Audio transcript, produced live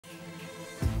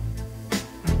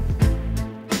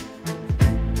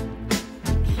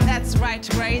right,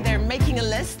 Gray. They're making a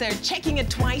list, they're checking it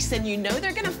twice, and you know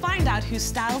they're going to find out whose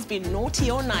style's been naughty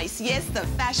or nice. Yes, the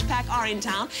Fash Pack are in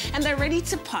town, and they're ready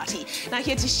to party. Now,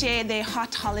 here to share their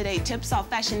hot holiday tips are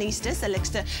fashionistas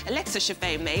Alexis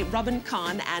Chaffe Mey, Robynne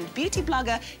Kahn, and beauty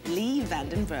blogger Leigh Van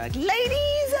Den Berg.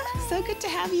 Ladies, so good to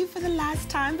have you for the last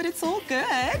time, but it's all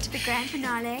good. The grand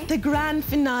finale. The grand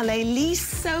finale. Leigh,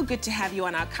 so good to have you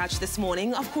on our couch this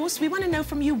morning. Of course, we want to know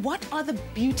from you, what are the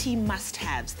beauty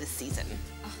must-haves this season?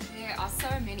 There are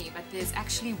so many, but there's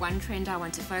actually one trend I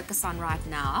want to focus on right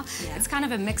now. Yeah. It's kind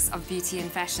of a mix of beauty and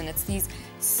fashion. It's these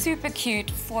super cute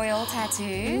foil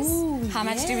tattoos. Ooh, How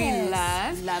much do we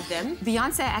love? Love them.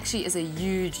 Beyonce actually is a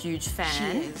huge fan.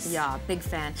 She is. Yeah, big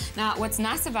fan. Now, what's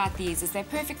nice about these is they're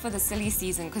perfect for the silly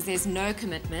season because there's no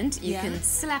commitment. You can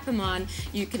slap them on,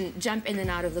 you can jump in and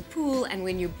out of the pool, and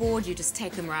when you're bored, you just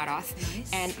take them right off.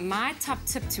 Nice. And my top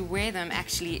tip to wear them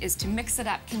actually is to mix it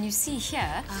up. Can you see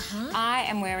here? I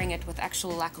am wearing it with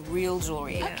actual, like, real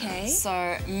jewelry. Okay.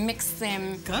 So mix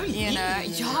them, you know.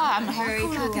 Yeah, I'm a very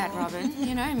coquette, Robin.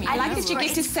 You know me. I like that you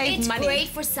get to save money. It's great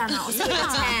for summer, also for the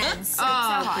tan. So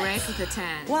Great for the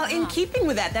tan. Well, in keeping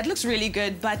with that looks really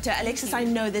good. But Alexis, I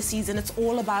know this season it's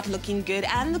all about looking good,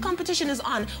 and the competition is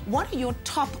on. What are your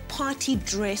top party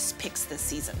dress picks this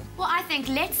season? Well, I think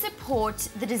let's support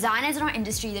the designers in our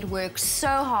industry that work so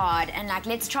hard, and like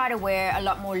let's try to wear a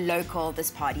lot more local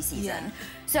this party season. Yeah.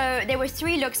 So there were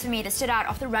 3 looks for me that stood out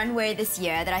off the runway this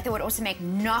year that I thought would also make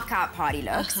knockout party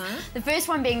looks. The first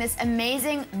one being this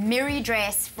amazing Miri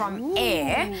dress from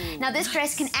Air. Now this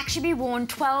dress can actually be worn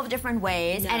 12 different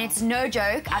ways, and it's no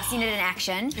joke. I've seen it in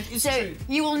action. So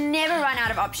you will never run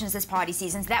out of options this party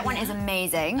season. So that one is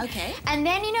amazing. Okay. And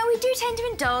then, you know, we do tend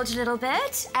to indulge a little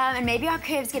bit, and maybe our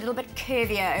curves get a little bit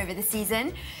curvier over the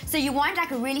season. So you want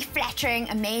like a really flattering,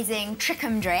 amazing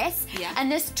Trickham dress. Yeah. And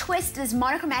this twist, this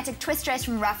monochromatic twist dress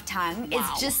from Rough Tongue is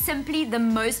just simply the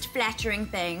most flattering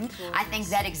thing I think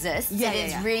that exists. It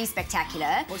is really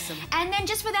spectacular. Awesome. And then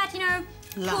just for that, you know,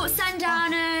 pool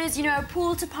sundowners, you know,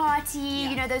 pool to party,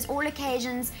 you know, those all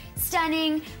occasions.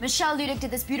 Stunning. Michelle Ludick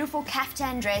did this beautiful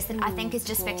caftan dress that I think is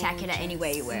just spectacular any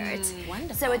way you wear it.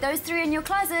 Wonderful. So with those 3 in your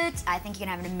closet, I think you can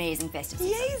have an amazing festive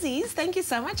season. Yeezys. Thank you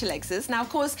so much, Alexis. Now, of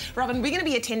course, Robin, we're going to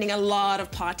be attending a lot of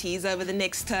parties over the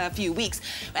next few weeks,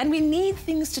 and we need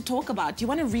things to talk about. Do you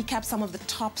want to recap some of the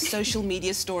top social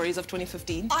media stories of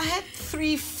 2015? I had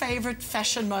 3 favorite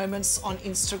fashion moments on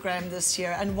Instagram this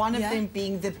year, and one of them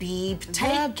being the Beeb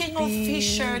taking off his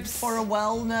shirt for a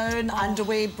well-known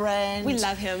underwear brand. We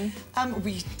love him.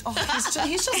 He's just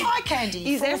eye candy.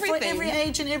 He's everything. For every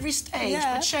age and every stage.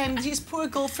 Yeah. But shame, his poor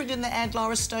girlfriend in the ad,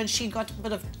 Laura Stone, she got a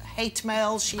bit of hate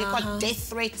mail. She got death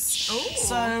threats.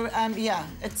 So, yeah,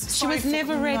 it's. She was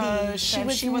never ready. No,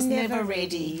 she was never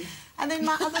ready. And then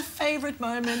my other favourite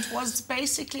moment was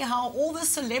basically how all the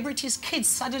celebrities' kids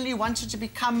suddenly wanted to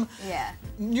become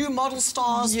new model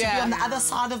stars, to be on the other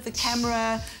side of the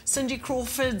camera. Cindy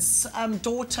Crawford's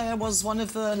daughter was one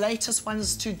of the latest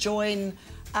ones to join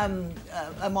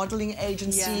a modelling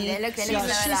agency. They look so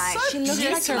alike. She looks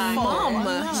like her mom.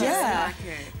 Yeah.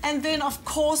 And then, of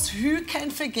course, who can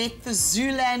forget the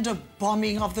Zoolander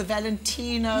bombing of the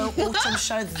Valentino autumn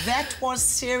show? That was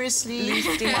seriously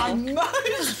my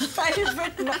most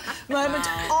favourite moment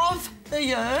of the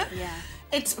year.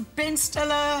 It's Ben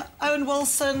Stiller, Owen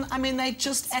Wilson. I mean, they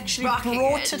just actually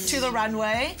brought it to the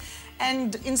runway.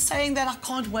 And in saying that, I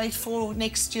can't wait for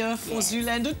next year for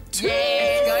Zoolander 2.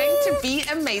 It's going to be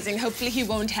amazing. Hopefully he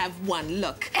won't have one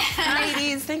look.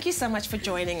 Ladies, thank you so much for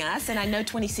joining us. And I know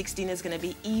 2016 is going to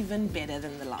be even better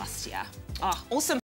than the last year. Oh, awesome.